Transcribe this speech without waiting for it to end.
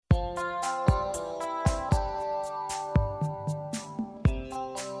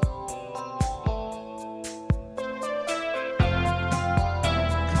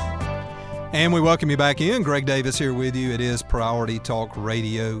And we welcome you back in. Greg Davis here with you. It is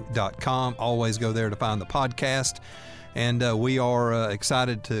PriorityTalkRadio.com. Always go there to find the podcast. And we are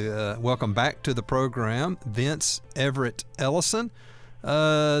excited to welcome back to the program Vince Everett Ellison.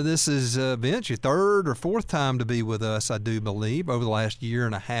 This is, Vince, your third or fourth time to be with us, I do believe, over the last year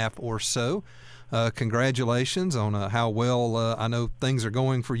and a half or so. Congratulations on how well I know things are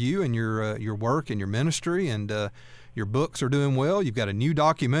going for you and your work and your ministry, and your books are doing well. You've got a new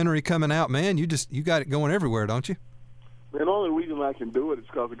documentary coming out, man. You got it going everywhere, don't you? Man, the only reason I can do it is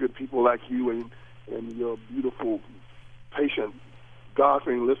because of good people like you and your beautiful, patient,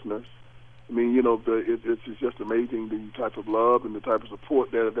 God-fearing listeners. I mean, you know, it's just amazing the type of love and the type of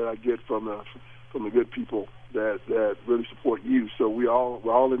support that I get from the good people that really support you. So we're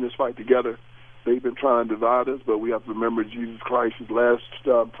all in this fight together. They've been trying to divide us, but we have to remember Jesus Christ's last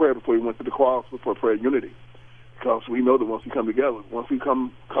prayer before he went to the cross was for prayer unity. Because we know that once we come together,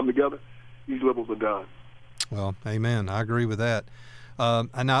 together, these levels are done. Well, amen. I agree with that.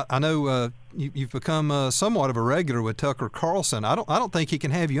 And I know you've become somewhat of a regular with Tucker Carlson. I don't think he can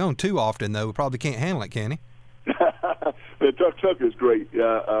have you on too often, though. We probably can't handle it, can he? Tucker is great.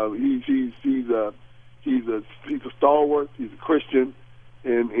 He's a stalwart. He's a Christian,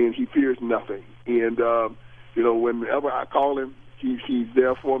 and he fears nothing. And you know, whenever I call him, he's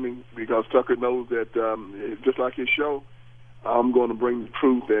there for me, because Tucker knows that just like his show, I'm going to bring the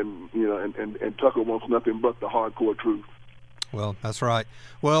truth, and you know, and Tucker wants nothing but the hardcore truth. Well, that's right.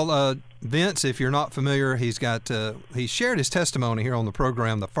 Well, Vince, if you're not familiar, he shared his testimony here on the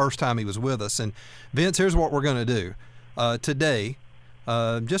program the first time he was with us. And Vince, here's what we're going to do today.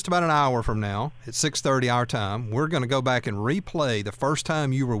 Just about an hour from now, at 6:30 our time, we're going to go back and replay the first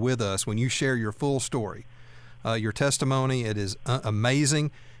time you were with us when you share your full story. Your testimony, it is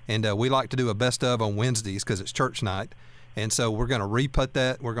amazing, and we like to do a best of on Wednesdays because it's church night, and so we're going to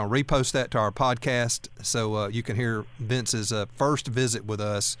repost that to our podcast so you can hear Vince's first visit with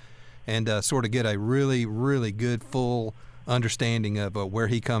us and sort of get a really, really good full understanding of where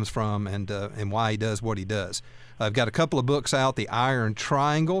he comes from and why he does what he does. I've got a couple of books out, The Iron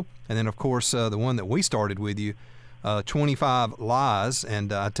Triangle, and then, of course, the one that we started with you, 25 Lies.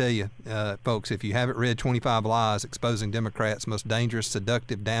 And I tell you, folks, if you haven't read 25 Lies, Exposing Democrats' Most Dangerous,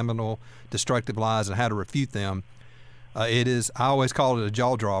 Seductive, Damnable, Destructive Lies and How to Refute Them, it is, I always call it a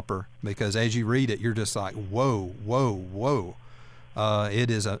jaw dropper, because as you read it, you're just like, whoa, whoa, whoa. It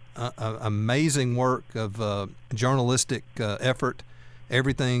is an amazing work of journalistic effort,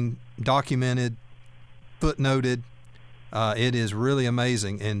 everything documented, footnoted. It is really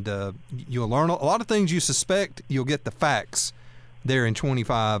amazing, and you'll learn a lot of things you suspect. You'll get the facts there in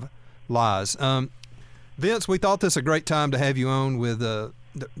 25 Lies. Vince, we thought this a great time to have you on with the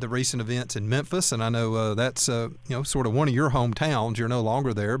recent events in Memphis, and I know that's sort of one of your hometowns. You're no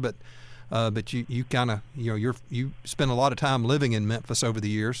longer there, but you kind of you spent a lot of time living in Memphis over the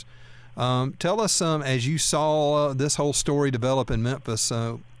years. Tell us as you saw this whole story develop in Memphis,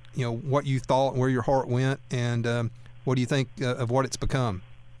 what you thought, where your heart went, and what do you think of what it's become?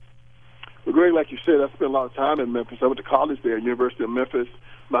 Well, Greg, like you said, I spent a lot of time in Memphis. I went to college there, University of Memphis.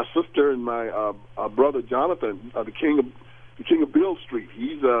 My sister and my brother Jonathan, the king of Bill Street,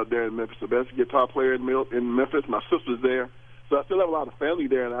 he's there in Memphis, the best guitar player in Memphis. My sister's there, so I still have a lot of family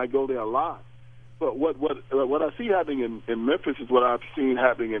there, and I go there a lot. But what I see happening in Memphis is what I've seen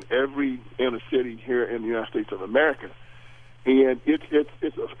happening in every inner city here in the United States of America, and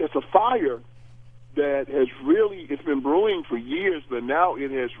it's a fire that has it's been brewing for years, but now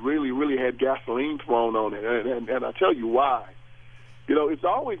it has really had gasoline thrown on it, and I tell you why. You know, it's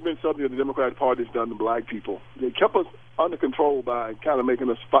always been something that the Democratic Party has done to black people. They kept us under control by kind of making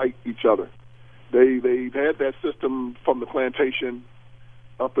us fight each other. They've had that system from the plantation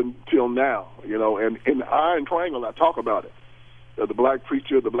up until now, and in the Iron Triangle, I talk about it. The black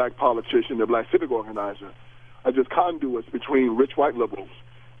preacher, the black politician, the black civic organizer are just conduits between rich white liberals.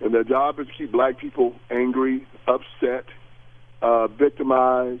 And their job is to keep black people angry, upset,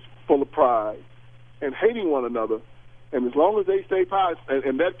 victimized, full of pride, and hating one another. And as long as they stay pious,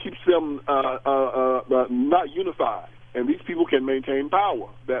 and that keeps them not unified, and these people can maintain power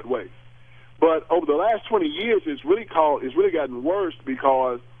that way. But over the last 20 years, it's really gotten worse,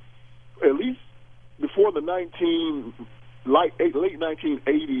 because at least before the late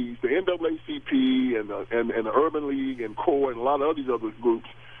 1980s, the NAACP and the Urban League and CORE and a lot of these other groups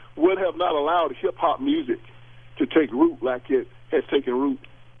would have not allowed hip-hop music to take root like it has taken root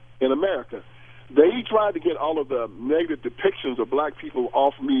in America. They tried to get all of the negative depictions of black people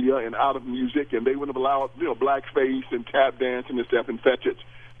off media and out of music, and they wouldn't have allowed blackface and tap dancing and stuff and fetch it.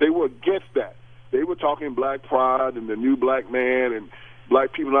 They were against that. They were talking black pride and the new black man and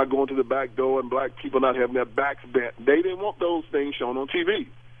black people not going to the back door and black people not having their backs bent. They didn't want those things shown on TV.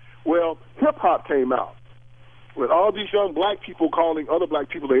 Well, hip-hop came out with all these young black people calling other black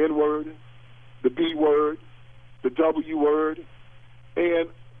people the N-word, the B-word, the W-word. And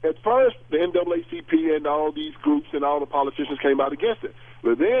at first, the NAACP and all these groups and all the politicians came out against it.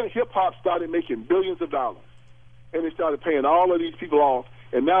 But then hip-hop started making billions of dollars. And they started paying all of these people off,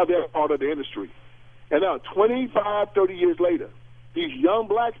 and now they're part of the industry. And now, 25, 30 years later, these young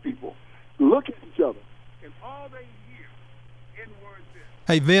black people look at each other, and all they hear N-words this.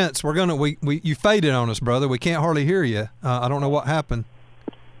 Hey, Vince, you faded on us, brother. We can't hardly hear you. I don't know what happened.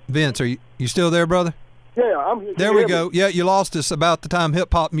 Vince, are you still there, brother? Yeah, I'm here. There we go. Yeah, you lost us about the time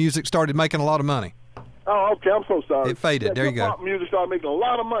hip-hop music started making a lot of money. Oh, okay, I'm so sorry. It faded. Yeah, there you go. Hip-hop music started making a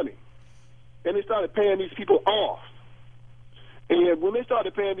lot of money, and they started paying these people off. And when they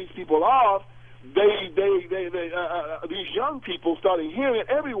started paying these people off, these young people started hearing it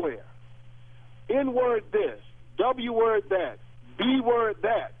everywhere. N-word this, W-word that, B-word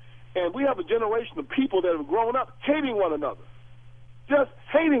that. And we have a generation of people that have grown up hating one another, just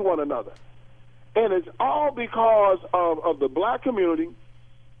hating one another. And it's all because of the black community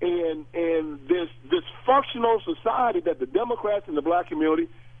and this dysfunctional society that the Democrats and the black community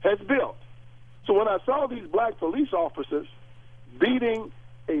has built. So when I saw these black police officers beating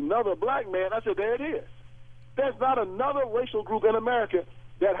another black man, I said, there it is. There's not another racial group in America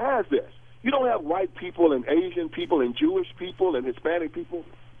that has this. You don't have white people and Asian people and Jewish people and Hispanic people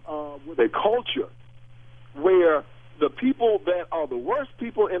with a culture where the people that are the worst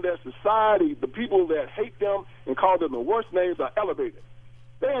people in their society, the people that hate them and call them the worst names, are elevated.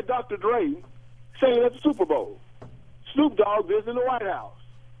 They had Dr. Dre saying at the Super Bowl, Snoop Dogg visiting the White House,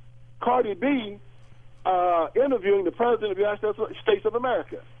 Cardi B interviewing the President of the United States of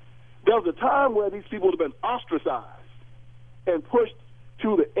America. There was a time where these people would have been ostracized and pushed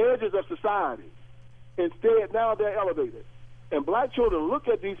to the edges of society. Instead, now they're elevated. And black children look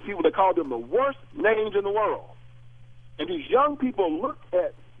at these people that call them the worst names in the world. And these young people look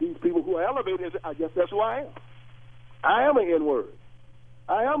at these people who are elevated and say, I guess that's who I am. I am an N-word.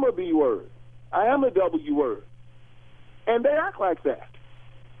 I am a B-word. I am a W-word. And they act like that.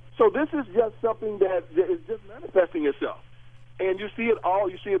 So this is just something that is just manifesting itself. And you see it all.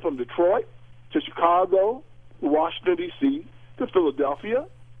 You see it from Detroit to Chicago, Washington, D.C., to Philadelphia.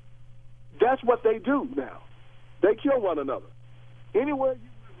 That's what they do now. They kill one another. Anywhere you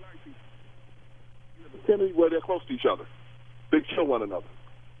live, black people, in the vicinity where they're close to each other, they kill one another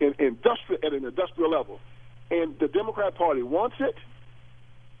at an industrial level. And the Democrat Party wants it.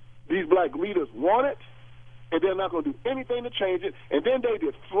 These black leaders want it. And they're not going to do anything to change it. And then they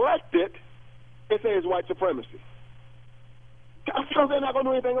deflect it and say it's white supremacy. Because they're not going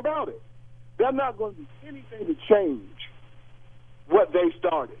to do anything about it. They're not going to do anything to change what they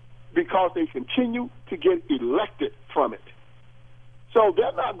started because they continue to get elected from it. So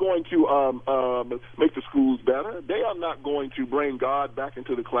they're not going to make the schools better. They are not going to bring God back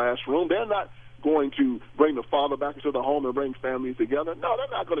into the classroom. They're not going to bring the father back into the home and bring families together. No,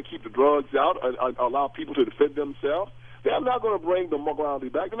 they're not going to keep the drugs out and allow people to defend themselves. They're not going to bring the morality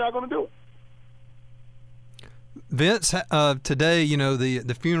back. They're not going to do it. Vince, today,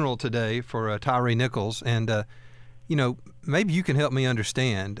 the funeral today for Tyree Nichols, and, maybe you can help me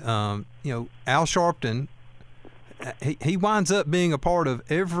understand. Al Sharpton, he winds up being a part of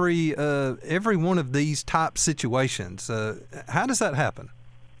every one of these type situations. How does that happen?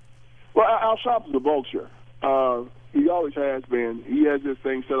 Well, Al Sharpton's a vulture. He always has been. He has this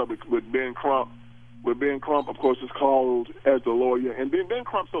thing set up with Ben Crump. With Ben Crump, of course, is called as the lawyer. And Ben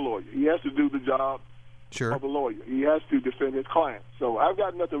Crump's a lawyer. He has to do the job of a lawyer. He has to defend his client. So I've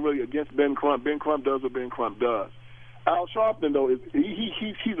got nothing really against Ben Crump. Ben Crump does what Ben Crump does. Al Sharpton, though,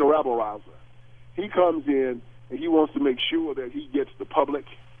 he's a rabble-rouser. He comes in and he wants to make sure that he gets the public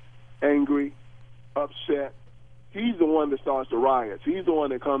angry, upset. He's the one that starts the riots. He's the one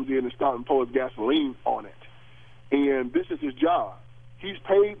that comes in and starts and pours gasoline on it. And this is his job. He's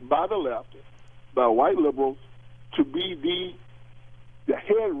paid by the left, by white liberals, to be the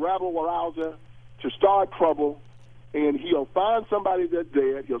head rabble-rouser, to start trouble, and he'll find somebody that's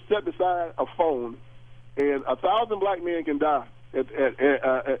dead. He'll set beside a phone, and 1,000 black men can die at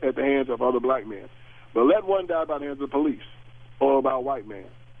the hands of other black men. But let one die by the hands of the police or by a white man.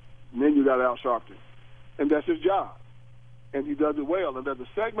 And then you got Al Sharpton. And that's his job. And he does it well. And there's a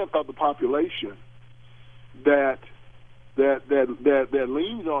segment of the population that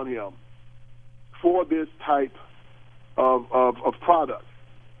leans on him for this type of product.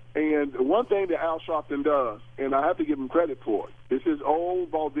 And one thing that Al Sharpton does, and I have to give him credit for it, is his old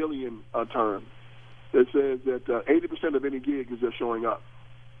vaudevillian term. that says that 80% of any gig is just showing up.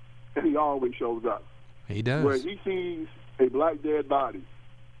 And he always shows up. He does. Where he sees a black dead body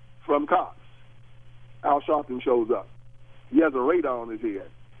from cops, Al Sharpton shows up. He has a radar on his head.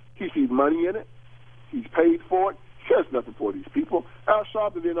 He sees money in it. He's paid for it. He cares nothing for these people. Al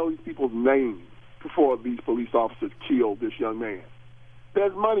Sharpton didn't know these people's names before these police officers killed this young man.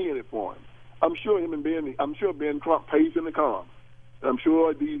 There's money in it for him. I'm sure Ben Crump pays him to come. I'm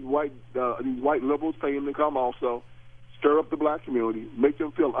sure these white liberals pay him to come also, stir up the black community, make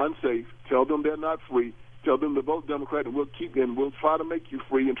them feel unsafe, tell them they're not free, tell them to vote Democrat, and we'll try to make you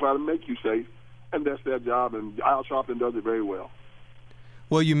free and try to make you safe, and that's their job. And Al Sharpton does it very well.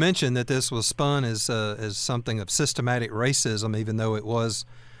 Well, you mentioned that this was spun as something of systematic racism, even though it was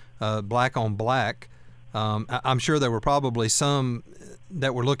black on black. I'm sure there were probably some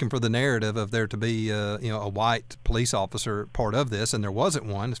that were looking for the narrative of there to be a white police officer part of this, and there wasn't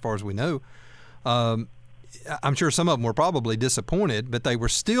one, as far as we know. I'm sure some of them were probably disappointed, but they were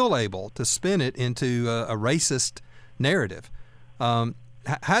still able to spin it into a racist narrative. How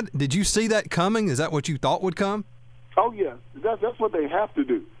did you see that coming? Is that what you thought would come? Oh, yeah. That's what they have to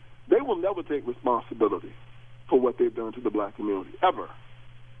do. They will never take responsibility for what they've done to the black community, ever.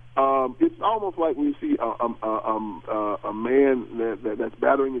 It's almost like when you see a man that's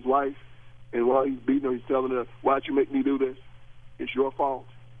battering his wife, and while he's beating her, he's telling her, "Why'd you make me do this? It's your fault.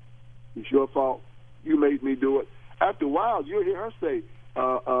 It's your fault. You made me do it." After a while, you'll hear her say,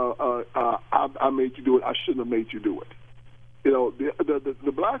 I made you do it. I shouldn't have made you do it. You know,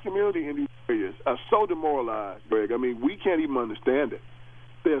 the black community in these areas are so demoralized, Greg. I mean, we can't even understand it.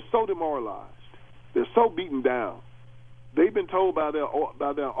 They're so demoralized. They're so beaten down. They've been told by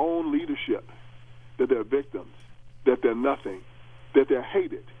their own leadership that they're victims, that they're nothing, that they're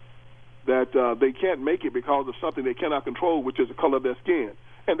hated, that they can't make it because of something they cannot control, which is the color of their skin.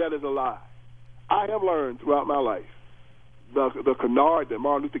 And that is a lie. I have learned throughout my life the canard that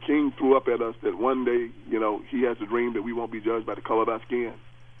Martin Luther King threw up at us, that one day, he has a dream that we won't be judged by the color of our skin.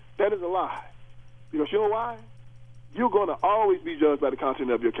 That is a lie. Because you know why? You're going to always be judged by the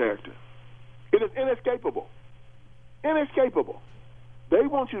content of your character. It is inescapable. Inescapable. They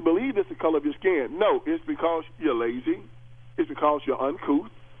want you to believe it's the color of your skin. No, it's because you're lazy. It's because you're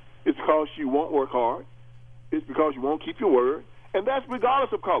uncouth. It's because you won't work hard. It's because you won't keep your word. And that's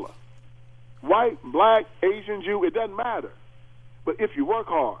regardless of color. White, black, Asian, Jew, it doesn't matter. But if you work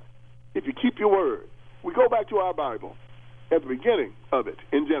hard, if you keep your word, we go back to our Bible at the beginning of it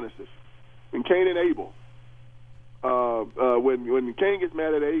in Genesis, when Cain and Abel, when Cain gets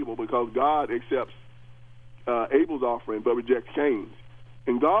mad at Abel because God accepts Abel's offering but rejects Cain's.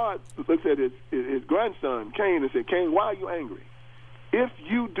 And God looks at his grandson, Cain, and said, "Cain, why are you angry? If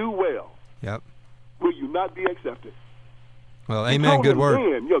you do well, will you not be accepted?" Well, amen, good word.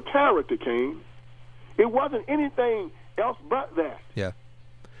 Then, your character, Cain. It wasn't anything else but that. Yeah.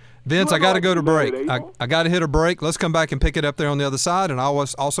 Vince, I got to go to break. I got to hit a break. Let's come back and pick it up there on the other side. And I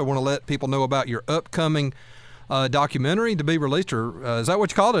also want to let people know about your upcoming documentary to be released. Or is that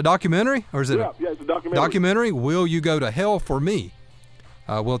what you call it, a documentary? Or is it it's a documentary. Documentary, Will You Go to Hell for Me?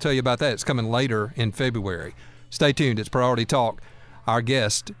 We'll tell you about that. It's coming later in February. Stay tuned. It's Priority Talk. Our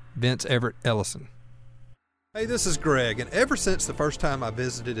guest, Vince Everett Ellison. Hey, this is Greg, and ever since the first time I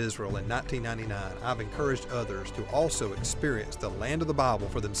visited Israel in 1999, I've encouraged others to also experience the land of the Bible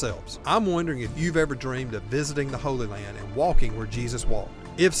for themselves. I'm wondering if you've ever dreamed of visiting the Holy Land and walking where Jesus walked.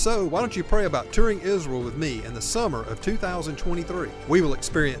 If so, why don't you pray about touring Israel with me in the summer of 2023? We will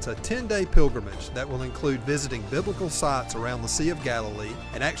experience a 10-day pilgrimage that will include visiting biblical sites around the Sea of Galilee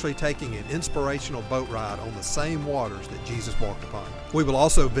and actually taking an inspirational boat ride on the same waters that Jesus walked upon. We will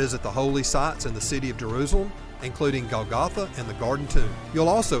also visit the holy sites in the city of Jerusalem, including Golgotha and the Garden Tomb. You'll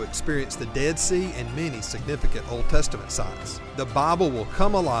also experience the Dead Sea and many significant Old Testament sites. The Bible will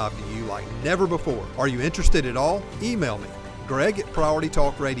come alive to you like never before. Are you interested at all? Email me,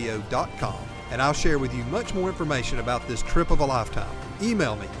 greg@prioritytalkradio.com, and I'll share with you much more information about this trip of a lifetime.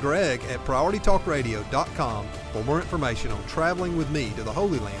 Email me, greg@prioritytalkradio.com, for more information on traveling with me to the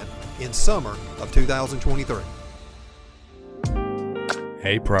Holy Land in summer of 2023.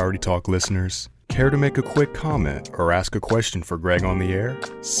 Hey, Priority Talk listeners. Care to make a quick comment or ask a question for Greg on the air?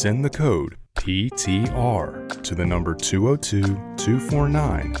 Send the code PTR to the number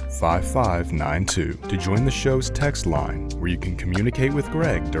 202-249-5592 to join the show's text line where you can communicate with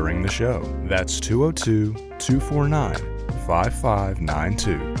Greg during the show. That's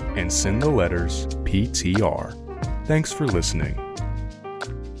 202-249-5592 and send the letters PTR. Thanks for listening.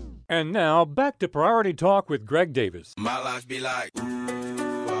 And now, back to Priority Talk with Greg Davis. My life be like,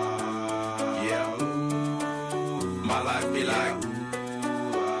 My life be like,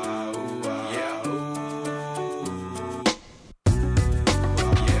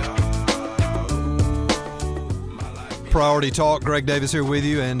 Priority Talk. Greg Davis here with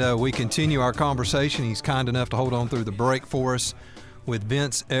you, and we continue our conversation. He's kind enough to hold on through the break for us with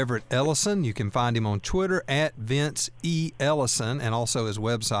Vince Everett Ellison. You can find him on Twitter at Vince E. Ellison, and also his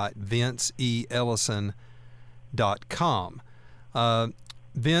website, vinceellison.com.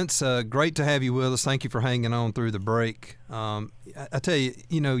 Vince, great to have you with us. Thank you for hanging on through the break. I tell you,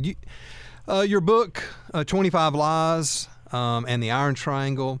 your book, 25 Lies and the Iron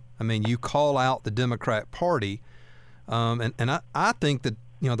Triangle, I mean, you call out the Democrat Party, and I think that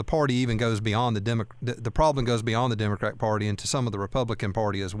the party even goes beyond the problem goes beyond the Democrat Party into some of the Republican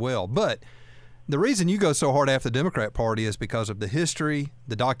Party as well. But the reason you go so hard after the Democrat Party is because of the history,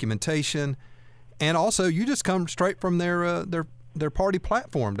 the documentation, and also you just come straight from their party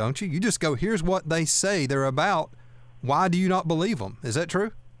platform, don't you? You just go, here's what they say they're about. Why do you not believe them? Is that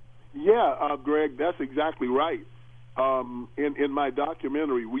true? Yeah, Greg, that's exactly right. In my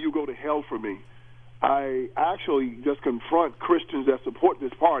documentary, Will You Go to Hell for Me?, I actually just confront Christians that support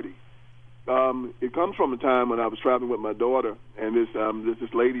this party. It comes from a time when I was traveling with my daughter, and this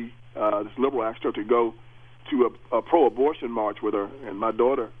lady, this liberal, asked her to go to a pro-abortion march with her, and my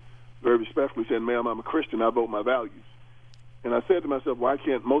daughter very respectfully said, "Ma'am, I'm a Christian, I vote my values." And I said to myself, why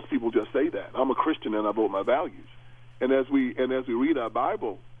can't most people just say that? I'm a Christian and I vote my values. And as we read our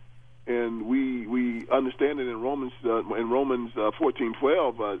Bible, and we understand it in Romans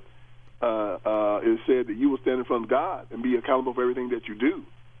 14:12, it said that you will stand in front of God and be accountable for everything that you do.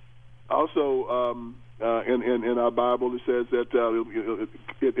 Also, in our Bible, it says that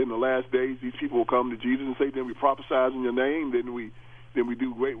in the last days, these people will come to Jesus and say, "Then we prophesy in your name, then we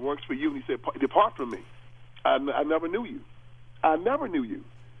do great works for you." And he said, "Depart from me. I never knew you. I never knew you."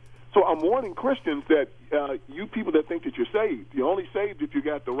 So I'm warning Christians that you people that think that you're saved, you're only saved if you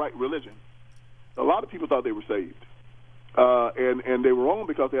got the right religion. A lot of people thought they were saved. And they were wrong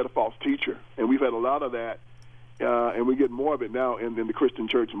because they had a false teacher. And we've had a lot of that, and we get more of it now in the Christian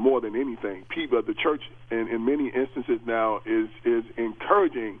church more than anything. The church, in many instances now, is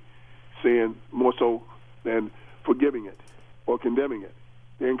encouraging sin more so than forgiving it or condemning it.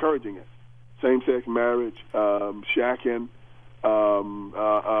 They're encouraging it. Same-sex marriage, shacking,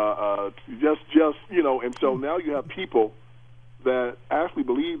 and so now you have people that actually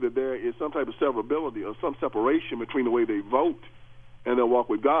believe that there is some type of severability or some separation between the way they vote and their walk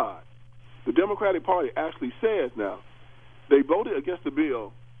with God. The Democratic Party actually says now, they voted against the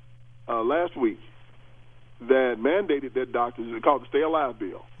bill last week that mandated that doctors, it's called the Stay Alive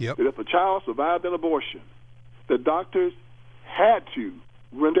bill, that if a child survived an abortion, the doctors had to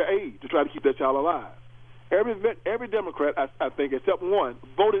render aid to try to keep that child alive. Every Democrat, I think, except one,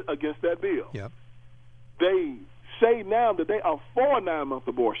 voted against that bill. Yep. They say now that they are for 9-month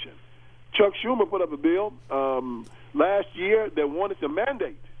abortion. Chuck Schumer put up a bill last year that wanted to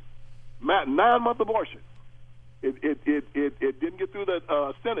mandate 9-month abortion. It didn't get through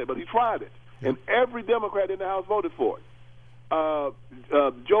the Senate, but he tried it. Yep. And every Democrat in the House voted for it.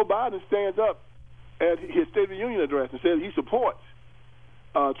 Joe Biden stands up at his State of the Union address and says he supports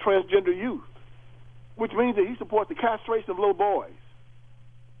transgender youth, which means that he supports the castration of little boys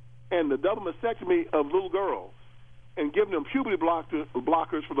and the double mastectomy of little girls and giving them puberty blockers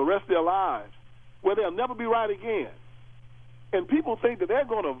for the rest of their lives, where they'll never be right again. And people think that they're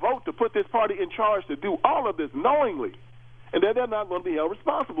going to vote to put this party in charge to do all of this knowingly, and that they're not going to be held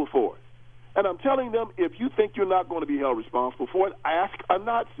responsible for it. And I'm telling them, if you think you're not going to be held responsible for it, ask a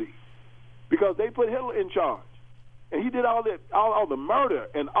Nazi, because they put Hitler in charge. And he did all the murder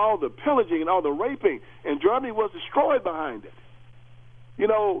and all the pillaging and all the raping, and Germany was destroyed behind it.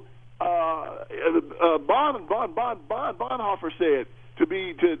 Bonhoeffer said to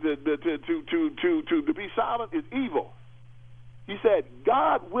be silent is evil. He said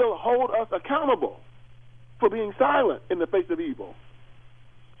God will hold us accountable for being silent in the face of evil.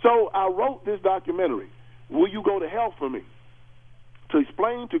 So I wrote this documentary, Will You Go to Hell for Me?, to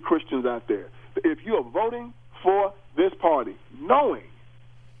explain to Christians out there that if you are voting for this party, knowing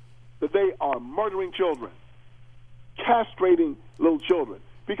that they are murdering children, castrating little children,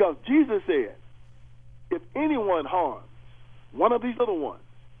 because Jesus said, if anyone harms one of these little ones,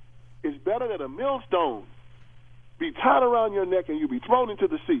 it's better that a millstone be tied around your neck and you be thrown into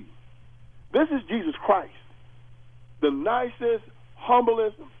the sea. This is Jesus Christ, the nicest,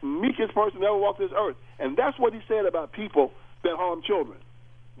 humblest, meekest person that ever walked this earth. And that's what he said about people that harm children.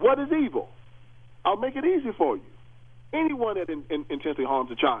 What is evil? I'll make it easy for you. Anyone that intentionally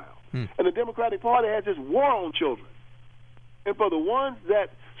harms a child. And the Democratic Party has this war on children. And for the ones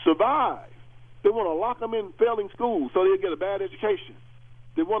that survive, they want to lock them in failing schools so they'll get a bad education.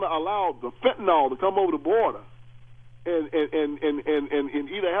 They want to allow the fentanyl to come over the border and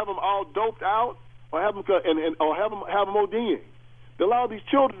either have them all doped out or have them ODing. They allow these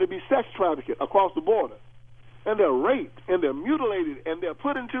children to be sex trafficked across the border, and they're raped, and they're mutilated, and they're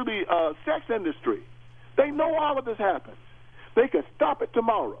put into the sex industry. They know all of this happens. They can stop it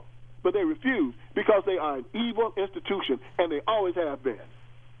tomorrow, but they refuse because they are an evil institution, and they always have been.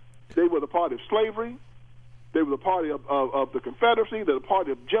 They were the party of slavery. They were the party of the Confederacy. They're the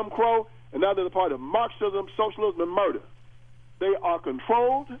party of Jim Crow, and now they're the party of Marxism, socialism, and murder. They are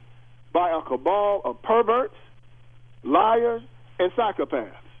controlled by a cabal of perverts, liars, and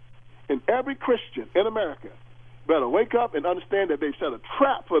psychopaths. And every Christian in America better wake up and understand that they've set a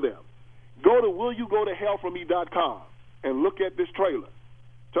trap for them. Go to willyougotohellforme.com and look at this trailer.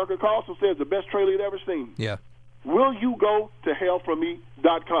 Tucker Carlson says the best trailer he'd ever seen. Yeah.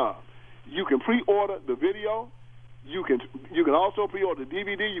 willyougotohellforme.com. You can pre-order the video. You can also pre-order the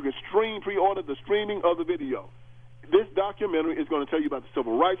DVD. You can pre-order the streaming of the video. This documentary is going to tell you about the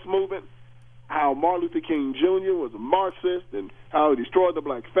civil rights movement, how Martin Luther King Jr. was a Marxist, and how he destroyed the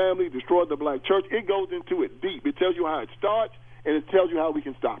black family, destroyed the black church. It goes into it deep. It tells you how it starts, and it tells you how we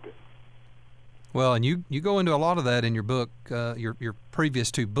can stop it. Well, and you go into a lot of that in your book, your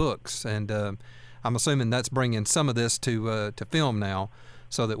previous two books, and I'm assuming that's bringing some of this to film now,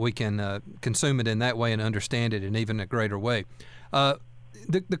 so that we can consume it in that way and understand it in even a greater way.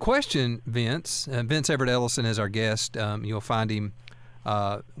 The question, Vince Everett Ellison is our guest. You'll find him.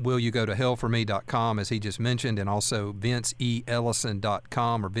 Will you go to hellforme.com, as he just mentioned, and also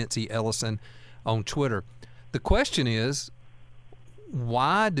vinceellison.com or Vince E. Ellison on Twitter. The question is,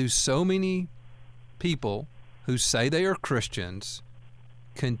 why do so many people who say they are Christians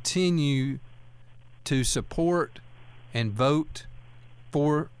continue to support and vote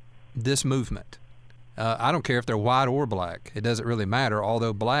for this movement? I don't care if they're white or black. It doesn't really matter,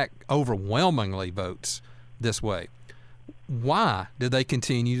 although black overwhelmingly votes this way. Why do they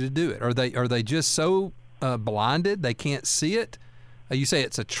continue to do it? Are they just so blinded they can't see it? You say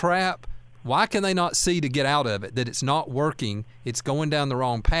it's a trap. Why can they not see to get out of it, that it's not working, it's going down the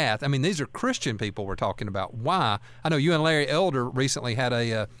wrong path? I mean, these are Christian people we're talking about. Why? I know you and Larry Elder recently had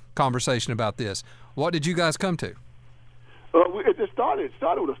a conversation about this. What did you guys come to? It started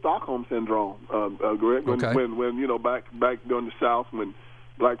with a Stockholm syndrome, Greg. When back during the South, when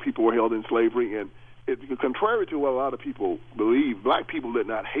black people were held in slavery, and contrary to what a lot of people believe, black people did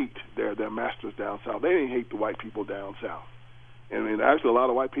not hate their masters down south. They didn't hate the white people down south. And actually, a lot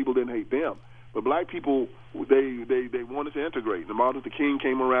of white people didn't hate them. But black people, they wanted to integrate. And Martin Luther King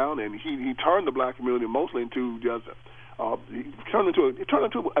came around, and he turned the black community mostly into just he turned into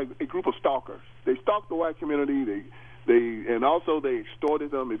a group of stalkers. They stalked the white community. And also they extorted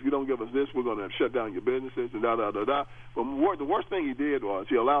them. If you don't give us this, we're going to shut down your businesses and da da da da. But the worst thing he did was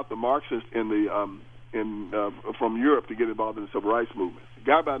he allowed the Marxists from Europe to get involved in the civil rights movement. A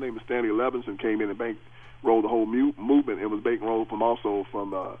guy by the name of Stanley Levinson came in and bankrolled the whole movement. It was bankrolled from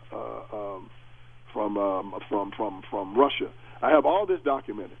Russia. I have all this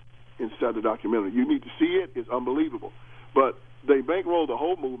documented inside the documentary. You need to see it. It's unbelievable. But they bankrolled the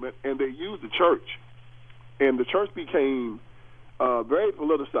whole movement, and they used the church. And the church became very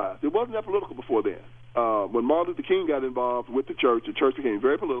politicized. It wasn't that political before then. When Martin Luther King got involved with the church became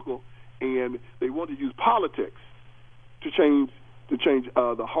very political, and they wanted to use politics to change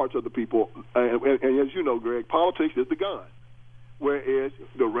the hearts of the people. And as you know, Greg, politics is the gun. Whereas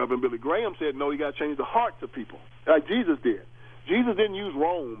the Reverend Billy Graham said, no, you got to change the hearts of people, like Jesus did. Jesus didn't use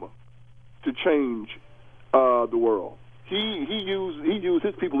Rome to change the world. He used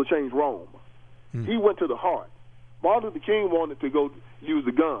his people to change Rome. He went to the heart. Martin Luther King wanted to go use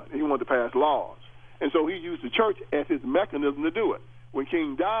the gun. He wanted to pass laws. And so he used the church as his mechanism to do it. When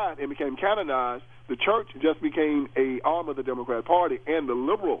King died and became canonized, the church just became an arm of the Democrat Party and the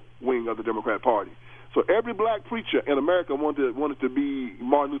liberal wing of the Democrat Party. So every black preacher in America wanted to be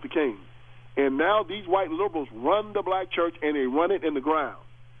Martin Luther King. And now these white liberals run the black church, and they run it in the ground.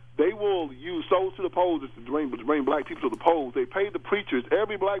 They will use souls to the polls to bring black people to the polls. They pay the preachers,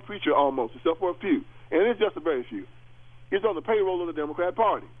 every black preacher almost, except for a few, and it's just a very few. It's on the payroll of the Democrat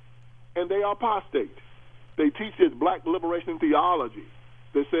Party. And they are apostate. They teach this black liberation theology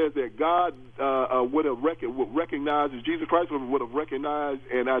that says that God would recognize, Jesus Christ would have recognized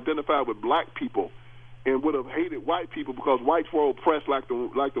and identified with black people and would have hated white people because whites were oppressed like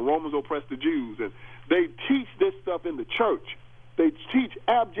the Romans oppressed the Jews. And they teach this stuff in the church. They teach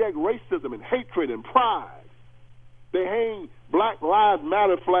abject racism and hatred and pride. They hang Black Lives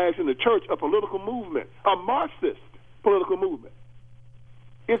Matter flags in the church, a political movement, a Marxist political movement.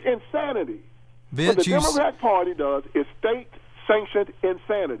 It's insanity. Vince, what the Democrat Party does is state-sanctioned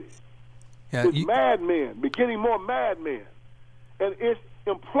insanity. Yeah, it's madmen, beginning more madmen. And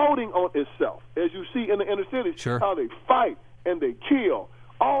imploding on itself, as you see in the inner cities, Sure. how they fight and they kill.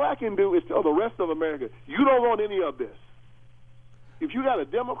 All I can do is tell the rest of America, you don't want any of this. If you got a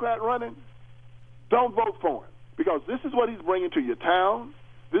Democrat running, don't vote for him, because this is what he's bringing to your town,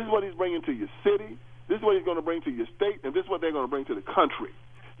 this is what he's bringing to your city, this is what he's going to bring to your state, and this is what they're going to bring to the country.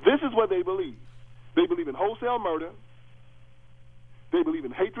 This is what they believe. They believe in wholesale murder. They believe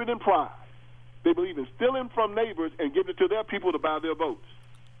in hatred and pride. They believe in stealing from neighbors and giving it to their people to buy their votes.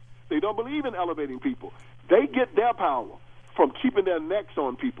 They don't believe in elevating people. They get their power from keeping their necks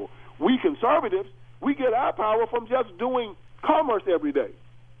on people. We conservatives, we get our power from just doing commerce every day.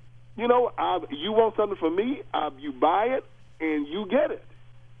 You know, you want something from me, you buy it, and you get it.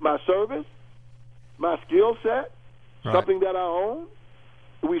 My service, my skill set, Right. something that I own,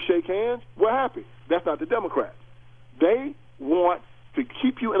 we shake hands, we're happy. That's not the Democrats. They want to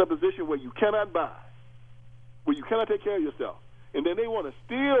keep you in a position where you cannot buy, where you cannot take care of yourself. And then they want to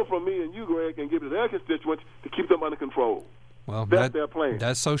steal from me and you, Greg, and give it to their constituents to keep them under control. Well, That's their plan.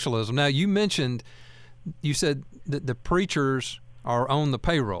 That's socialism. Now, you said that the preachers are on the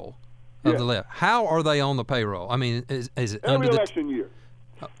payroll of Yes. the left. How are they on the payroll? I mean, is it Every under the election year.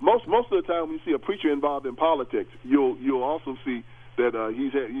 Most of the time when you see a preacher involved in politics, you'll also see that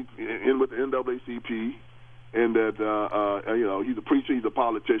he's in with the NAACP, and that he's a preacher, he's a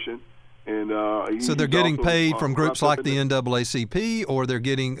politician, and so they're he's getting also, paid from groups like the represented- NAACP, or they're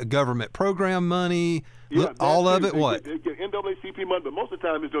getting government program money. Yeah, All that of too. it. What? They get NAACP money, but most of the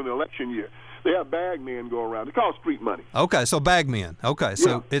time it's during the election year. They have bag men go around. They call it street money. Okay, so bagmen. Okay, so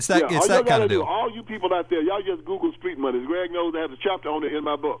Yeah. it's that Yeah. it's All that y'all kind gotta of do, deal. all you people out there, y'all just Google street money. Greg knows I have a chapter on it in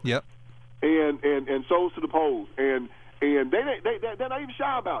my book. Yep. And souls to the polls, and they're not even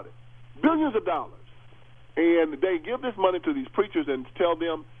shy about it. Billions of dollars, and they give this money to these preachers and tell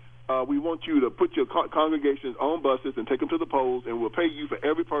them, we want you to put your congregations on buses and take them to the polls, and we'll pay you for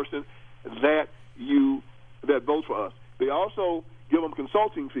every person that votes for us. They also give them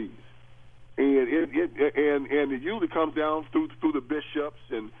consulting fees, and it usually comes down through the bishops,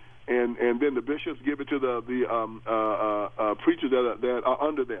 and then the bishops give it to the preachers that are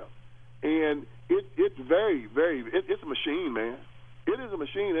under them. And it's very, very, it's a machine, man. It is a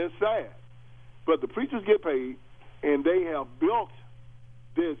machine, and it's sad. But the preachers get paid, and they have built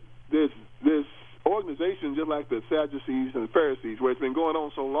this organization just like the Sadducees and the Pharisees, where it's been going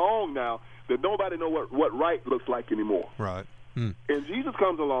on so long now that nobody knows what right looks like anymore. Right. And Jesus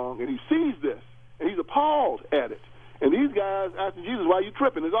comes along, and he sees this, and he's appalled at it. And these guys asking Jesus, why are you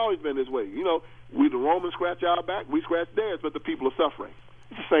tripping? It's always been this way. You know, we the Romans scratch our back, we scratch theirs, but the people are suffering.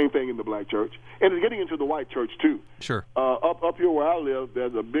 It's the same thing in the black church, and it's getting into the white church too. Sure. Up here where I live,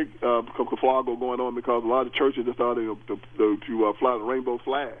 there's a big kerfluffle going on because a lot of churches are starting to fly the rainbow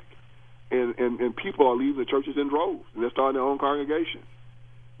flag, and people are leaving the churches in droves, and they're starting their own congregations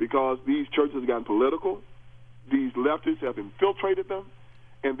because these churches have gotten political. These leftists have infiltrated them,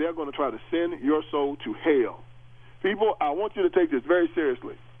 and they're going to try to send your soul to hell. People, I want you to take this very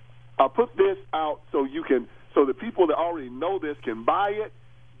seriously. I'll put this out so the people that already know this can buy it.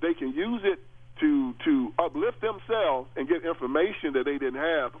 They can use it to uplift themselves and get information that they didn't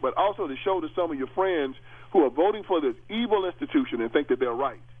have, but also to show to some of your friends who are voting for this evil institution and think that they're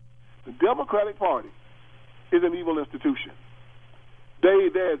right. The Democratic Party is an evil institution.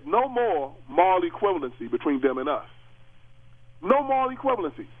 There's no more moral equivalency between them and us. No moral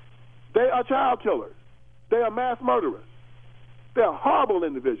equivalency. They are child killers. They are mass murderers. They are horrible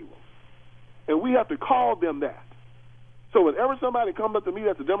individuals. And we have to call them that. So whenever somebody comes up to me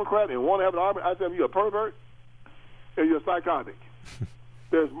that's a Democrat and want to have an argument, I tell them you're a pervert and you're psychotic.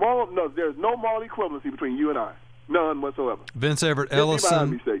 There's no moral equivalency between you and I. None whatsoever. Vince Everett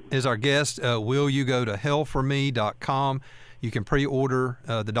Ellison is our guest. Will you go to hellforme.com? You can pre-order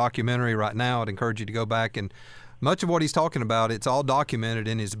the documentary right now. I'd encourage you to go back, and much of what he's talking about, it's all documented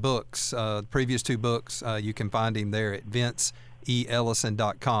in his books. The previous two books, you can find him there at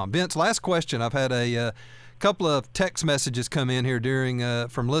vinceellison.com. Vince, last question. I've had a couple of text messages come in here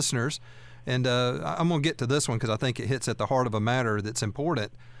from listeners, and I'm going to get to this one because I think it hits at the heart of a matter that's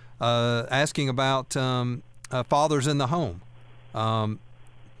important, asking about fathers in the home.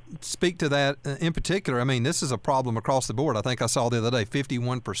 Speak to that in particular. I mean, this is a problem across the board. I think I saw the other day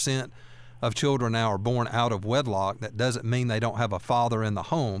 51% of children now are born out of wedlock. That doesn't mean they don't have a father in the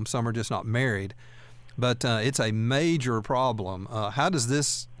home. Some are just not married. But it's a major problem. How does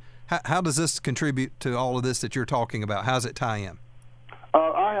this contribute to all of this that you're talking about? How does it tie in?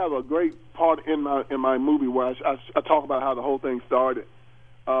 I have a great part in my movie where I talk about how the whole thing started.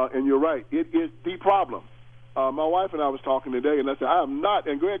 And you're right. It is the problem. My wife and I was talking today, and I said, I am not,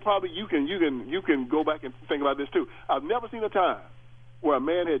 and Greg, probably you can go back and think about this too. I've never seen a time where a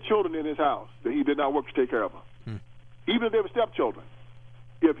man had children in his house that he did not work to take care of them, even if they were stepchildren.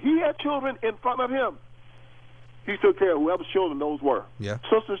 If he had children in front of him, he took care of whoever's children those were. Yeah.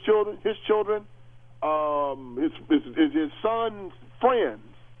 Sister's children, his children, his son's friends.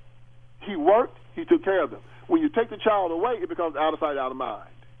 He worked, he took care of them. When you take the child away, it becomes out of sight, out of mind.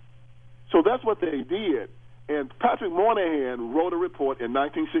 So that's what they did. And Patrick Moynihan wrote a report in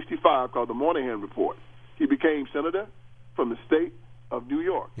 1965 called the Moynihan Report. He became senator from the state of New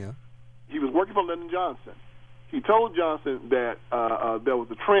York. Yeah. He was working for Lyndon Johnson. He told Johnson that there was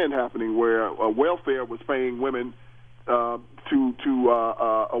a trend happening where welfare was paying women to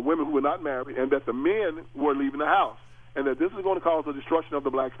women who were not married, and that the men were leaving the house, and that this is going to cause the destruction of the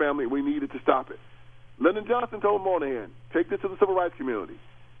black family, and we needed to stop it. Lyndon Johnson told Moynihan, take this to the civil rights community.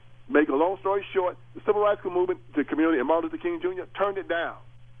 Make a long story short, the civil rights movement, the community, and Martin Luther King Jr. turned it down.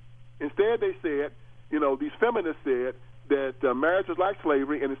 Instead, they said, these feminists said that marriage was like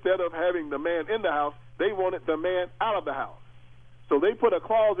slavery, and instead of having the man in the house, they wanted the man out of the house. So they put a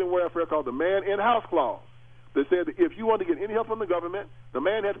clause in welfare called the man in-house clause that said that if you want to get any help from the government, the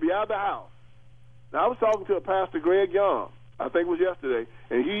man had to be out of the house. Now, I was talking to a pastor, Greg Young, I think it was yesterday,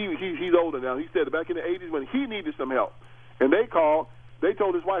 and he's older now. He said that back in the 80s when he needed some help, and they told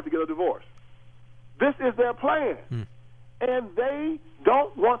his wife to get a divorce. This is their plan, and they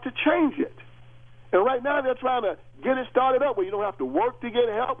don't want to change it. And right now they're trying to get it started up where you don't have to work to get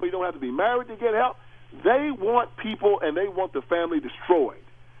help, where you don't have to be married to get help. They want people, and they want the family destroyed.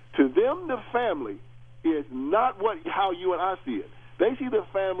 To them, the family is not how you and I see it. They see the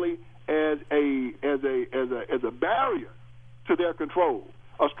family as a barrier to their control.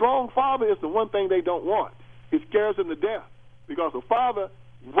 A strong father is the one thing they don't want. It scares them to death because a father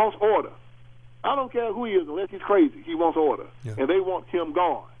wants order. I don't care who he is, unless he's crazy. He wants order, and they want him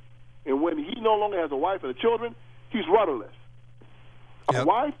gone. And when he no longer has a wife and children, he's rudderless. A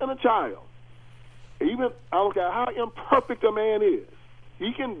wife and a child. Even I don't care how imperfect a man is,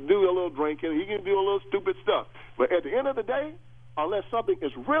 he can do a little drinking, he can do a little stupid stuff. But at the end of the day, unless something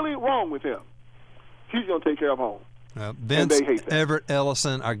is really wrong with him, he's going to take care of home. Vince Everett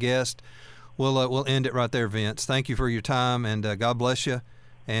Ellison, our guest. We'll end it right there, Vince. Thank you for your time, and God bless you.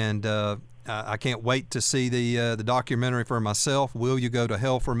 And I can't wait to see the documentary for myself. Will you go to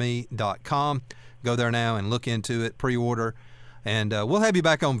hellforme.com? Go there now and look into it, pre-order. And we'll have you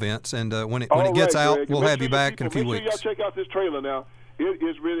back on, Vince. And when it gets out, Greg, we'll have you back in a few weeks. Make sure y'all check out this trailer now. It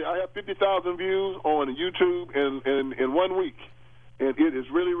is really, I have 50,000 views on YouTube in 1 week. And it is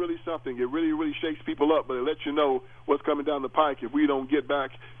really, really something. It really, really shakes people up, but it lets you know what's coming down the pike if we don't get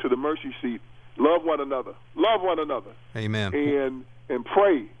back to the mercy seat. Love one another. Love one another. Amen. And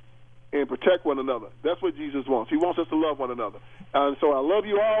pray and protect one another. That's what Jesus wants. He wants us to love one another. And so I love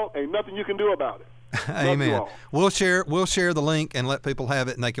you all. Ain't nothing you can do about it. Amen. We'll share the link and let people have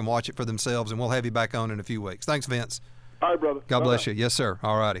it, and they can watch it for themselves, and we'll have you back on in a few weeks. Thanks, Vince. All right, brother. God bless you. Yes, sir.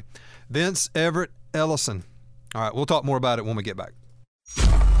 All righty. Vince Everett Ellison. All right, we'll talk more about it when we get back.